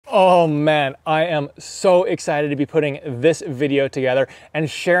Oh man, I am so excited to be putting this video together and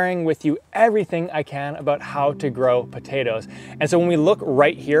sharing with you everything I can about how to grow potatoes. And so when we look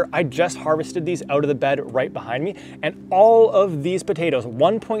right here, I just harvested these out of the bed right behind me, and all of these potatoes,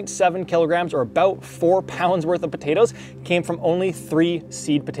 1.7 kilograms or about 4 pounds worth of potatoes, came from only 3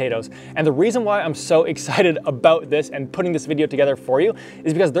 seed potatoes. And the reason why I'm so excited about this and putting this video together for you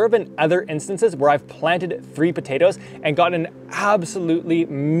is because there have been other instances where I've planted 3 potatoes and gotten an absolutely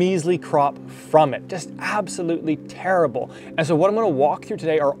measly crop from it. Just absolutely terrible. And so what I'm going to walk through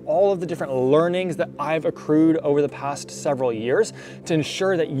today are all of the different learnings that I've accrued over the past several years to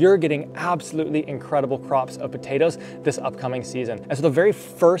ensure that you're getting absolutely incredible crops of potatoes this upcoming season. And so the very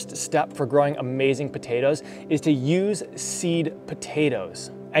first step for growing amazing potatoes is to use seed potatoes.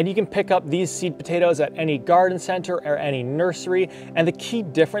 And you can pick up these seed potatoes at any garden center or any nursery. And the key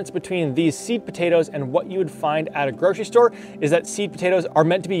difference between these seed potatoes and what you would find at a grocery store is that seed potatoes are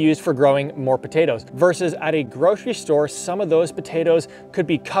meant to be used for growing more potatoes. Versus at a grocery store, some of those potatoes could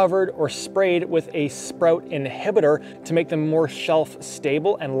be covered or sprayed with a sprout inhibitor to make them more shelf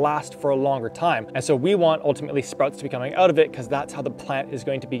stable and last for a longer time. And so we want ultimately sprouts to be coming out of it because that's how the plant is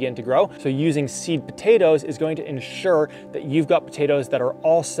going to begin to grow. So using seed potatoes is going to ensure that you've got potatoes that are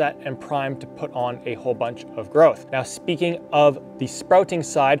all set and primed to put on a whole bunch of growth. Now, speaking of the sprouting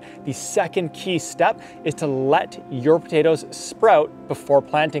side, the second key step is to let your potatoes sprout before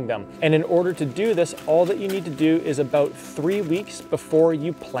planting them. And in order to do this, all that you need to do is about 3 weeks before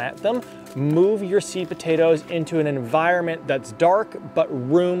you plant them, move your seed potatoes into an environment that's dark but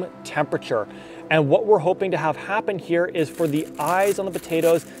room temperature. And what we're hoping to have happen here is for the eyes on the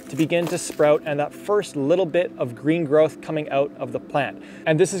potatoes to begin to sprout and that first little bit of green growth coming out of the plant.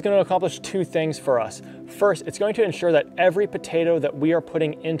 And this is going to accomplish 2 things for us. First, it's going to ensure that every potato that we are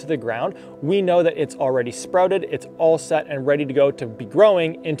putting into the ground, we know that it's already sprouted, it's all set and ready to go to be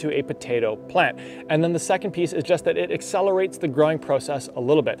growing into a potato plant. And then the second piece is just that it accelerates the growing process a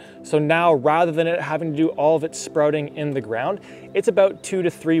little bit. So now, rather than it having to do all of its sprouting in the ground, it's about 2 to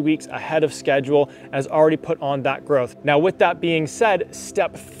 3 weeks ahead of schedule and has already put on that growth. Now, with that being said,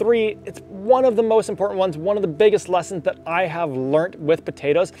 step 3, it's one of the most important ones, one of the biggest lessons that I have learned with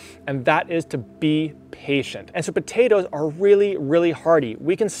potatoes, and that is to be patient. And so potatoes are really, really hardy.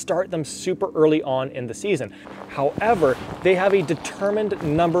 We can start them super early on in the season. However, they have a determined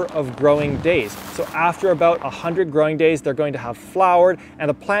number of growing days. So after about 100 growing days, they're going to have flowered and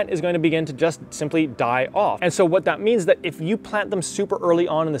the plant is going to begin to just simply die off. And so what that means is that if you plant them super early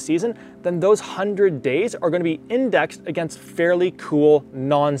on in the season, then those 100 days are going to be indexed against fairly cool,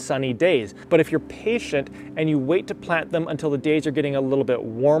 non-sunny days. But if you're patient and you wait to plant them until the days are getting a little bit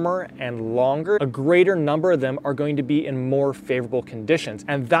warmer and longer, a greater number of them are going to be in more favorable conditions.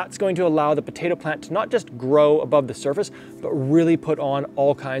 And that's going to allow the potato plant to not just grow above the surface, but really put on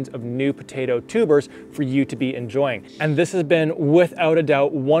all kinds of new potato tubers for you to be enjoying. And this has been, without a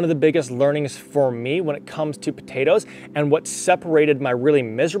doubt, one of the biggest learnings for me when it comes to potatoes and what separated my really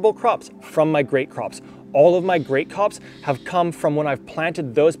miserable crops from my great crops. All of my great crops have come from when I've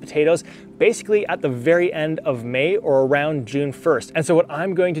planted those potatoes basically at the very end of May or around June 1st. And so what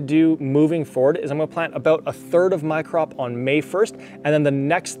I'm going to do moving forward is I'm going to plant about 1/3 of my crop on May 1st, and then the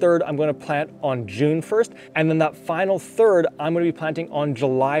next 1/3 I'm going to plant on June 1st, and then that final 1/3 I'm going to be planting on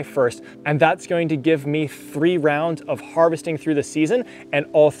July 1st. And that's going to give me 3 rounds of harvesting through the season and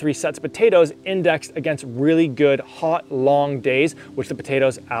all 3 sets of potatoes indexed against really good, hot, long days, which the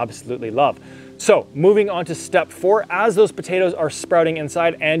potatoes absolutely love. So moving on to step 4, as those potatoes are sprouting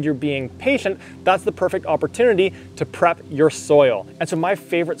inside and you're being patient, that's the perfect opportunity to prep your soil. And so my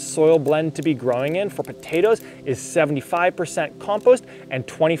favorite soil blend to be growing in for potatoes is 75% compost and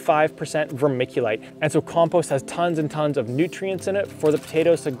 25% vermiculite. And so compost has tons and tons of nutrients in it for the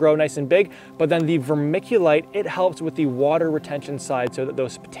potatoes to grow nice and big, but then the vermiculite, it helps with the water retention side so that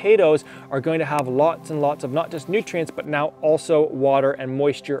those potatoes are going to have lots and lots of not just nutrients, but now also water and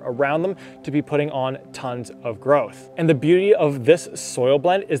moisture around them to be putting on tons of growth. And the beauty of this soil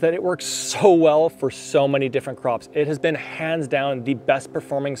blend is that it works so well for so many different crops. It has been hands down the best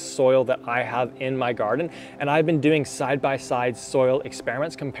performing soil that I have in my garden, and I've been doing side-by-side soil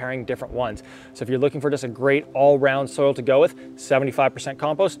experiments comparing different ones. So if you're looking for just a great all-round soil to go with, 75%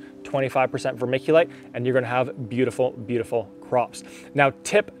 compost, 25% vermiculite, and you're gonna have beautiful, beautiful crops. Now,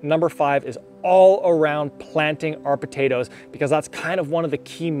 tip number 5 is all around planting our potatoes, because that's kind of one of the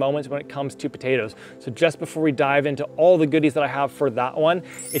key moments when it comes to potatoes. So just before we dive into all the goodies that I have for that one,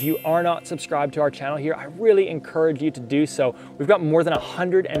 if you are not subscribed to our channel here, I really encourage you to do so. We've got more than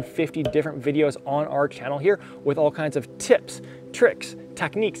 150 different videos on our channel here with all kinds of tips, tricks,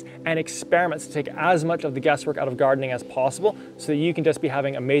 techniques and experiments to take as much of the guesswork out of gardening as possible so that you can just be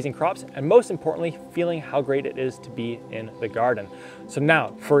having amazing crops and, most importantly, feeling how great it is to be in the garden. So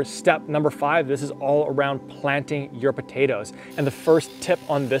now for step number 5, this is all around planting your potatoes. And the first tip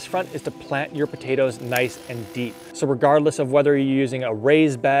on this front is to plant your potatoes nice and deep. So regardless of whether you're using a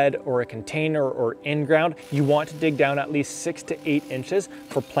raised bed or a container or in-ground, you want to dig down at least 6 to 8 inches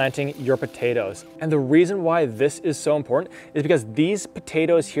for planting your potatoes. And the reason why this is so important is because these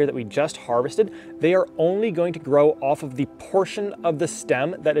potatoes here that we just harvested, they are only going to grow off of the portion of the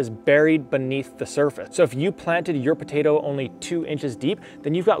stem that is buried beneath the surface. So if you planted your potato only 2 inches deep,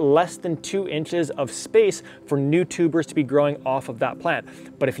 then you've got less than 2 inches of space for new tubers to be growing off of that plant.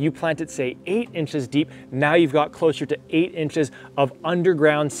 But if you plant it, say 8 inches deep, now you've got closer to 8 inches of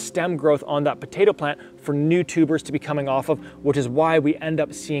underground stem growth on that potato plant for new tubers to be coming off of, which is why we end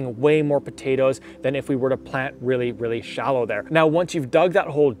up seeing way more potatoes than if we were to plant really, really shallow there. Now, once you've dug that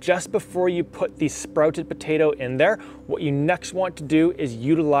hole, just before you put the sprouted potato in there, what you next want to do is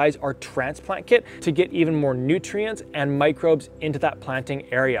utilize our transplant kit to get even more nutrients and microbes into that planting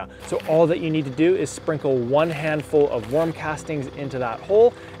area. So all that you need to do is sprinkle 1 handful of worm castings into that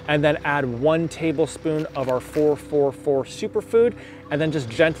hole, and then add 1 tablespoon of our 4-4-4 superfood, and then just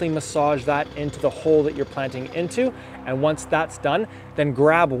gently massage that into the hole that you're planting into. And once that's done, then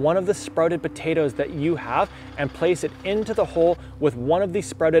grab one of the sprouted potatoes that you have and place it into the hole with one of the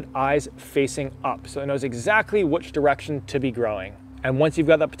sprouted eyes facing up, so it knows exactly which direction to be growing. And once you've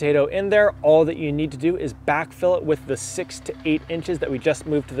got that potato in there, all that you need to do is backfill it with the 6 to 8 inches that we just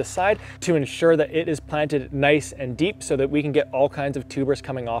moved to the side to ensure that it is planted nice and deep so that we can get all kinds of tubers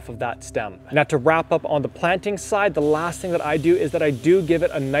coming off of that stem. Now, to wrap up on the planting side, the last thing that I do is that I do give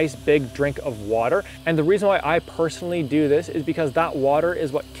it a nice big drink of water. And the reason why I personally do this is because that water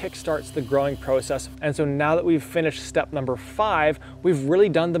is what kickstarts the growing process. And so now that we've finished step number 5, we've really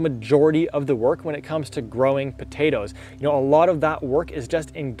done the majority of the work when it comes to growing potatoes. You know, a lot of that work is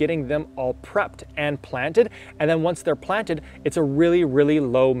just in getting them all prepped and planted. And then once they're planted, it's a really, really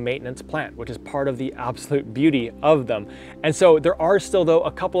low maintenance plant, which is part of the absolute beauty of them. And so there are still, though,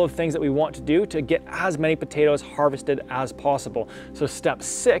 a couple of things that we want to do to get as many potatoes harvested as possible. So step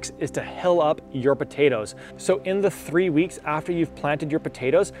 6 is to hill up your potatoes. So in the 3 weeks after you've planted your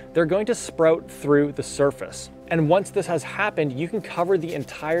potatoes, they're going to sprout through the surface. And once this has happened, you can cover the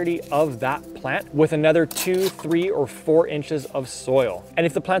entirety of that plant with another 2, 3, or 4 inches of soil. And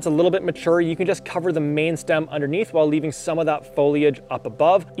if the plant's a little bit mature, you can just cover the main stem underneath while leaving some of that foliage up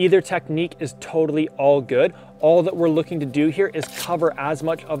above. Either technique is totally all good. All that we're looking to do here is cover as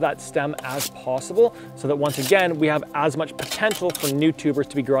much of that stem as possible so that once again, we have as much potential for new tubers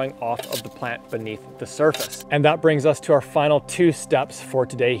to be growing off of the plant beneath the surface. And that brings us to our final 2 steps for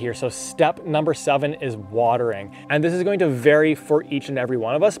today here. So step number 7 is watering. And this is going to vary for each and every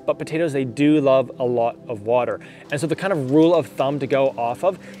one of us, but potatoes, they do love a lot of water. And so the kind of rule of thumb to go off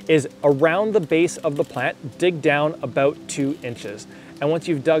of is around the base of the plant, dig down about 2 inches. And once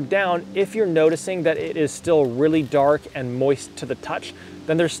you've dug down, if you're noticing that it is still really dark and moist to the touch,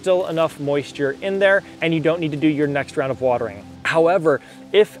 then there's still enough moisture in there and you don't need to do your next round of watering. However,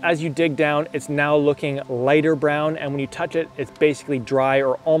 if as you dig down, it's now looking lighter brown and when you touch it, it's basically dry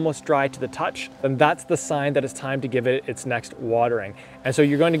or almost dry to the touch, then that's the sign that it's time to give it its next watering. And so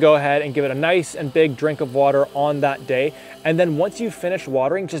you're going to go ahead and give it a nice and big drink of water on that day. And then once you've finished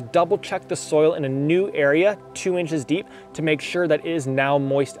watering, just double check the soil in a new area 2 inches deep to make sure that it is now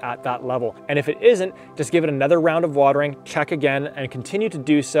moist at that level. And if it isn't, just give it another round of watering, check again, and continue to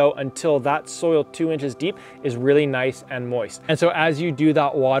do so until that soil 2 inches deep is really nice and moist. And so as you do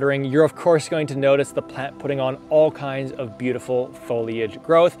that watering, you're of course going to notice the plant putting on all kinds of beautiful foliage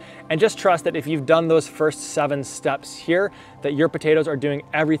growth. And just trust that if you've done those first 7 steps here, that your potatoes are doing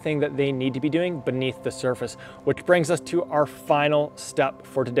everything that they need to be doing beneath the surface, which brings us to our final step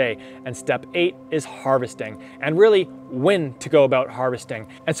for today. And step 8 is harvesting, and really when to go about harvesting.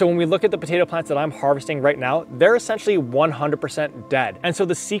 And so when we look at the potato plants that I'm harvesting right now, they're essentially 100% dead. And so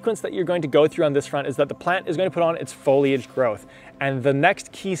the sequence that you're going to go through on this front is that the plant is going to put on its foliage growth. And the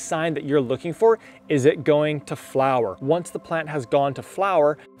next key sign that you're looking for is it going to flower. Once the plant has gone to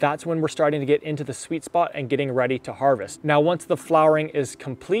flower, that's when we're starting to get into the sweet spot and getting ready to harvest. Now, once the flowering is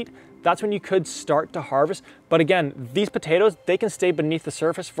complete, that's when you could start to harvest. But again, these potatoes, they can stay beneath the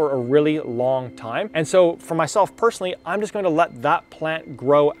surface for a really long time. And so for myself personally, I'm just going to let that plant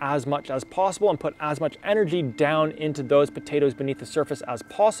grow as much as possible and put as much energy down into those potatoes beneath the surface as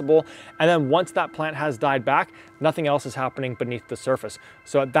possible. And then once that plant has died back, Nothing else is happening beneath the surface.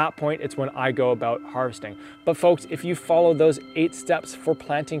 So at that point, it's when I go about harvesting. But folks, if you follow those 8 steps for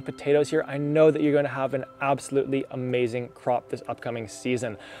planting potatoes here, I know that you're going to have an absolutely amazing crop this upcoming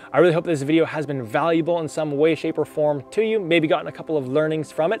season. I really hope this video has been valuable in some way, shape, or form to you, maybe gotten a couple of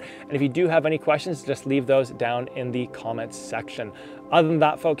learnings from it. And if you do have any questions, just leave those down in the comments section. Other than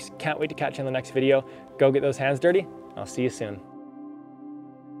that, folks, can't wait to catch you in the next video. Go get those hands dirty. I'll see you soon.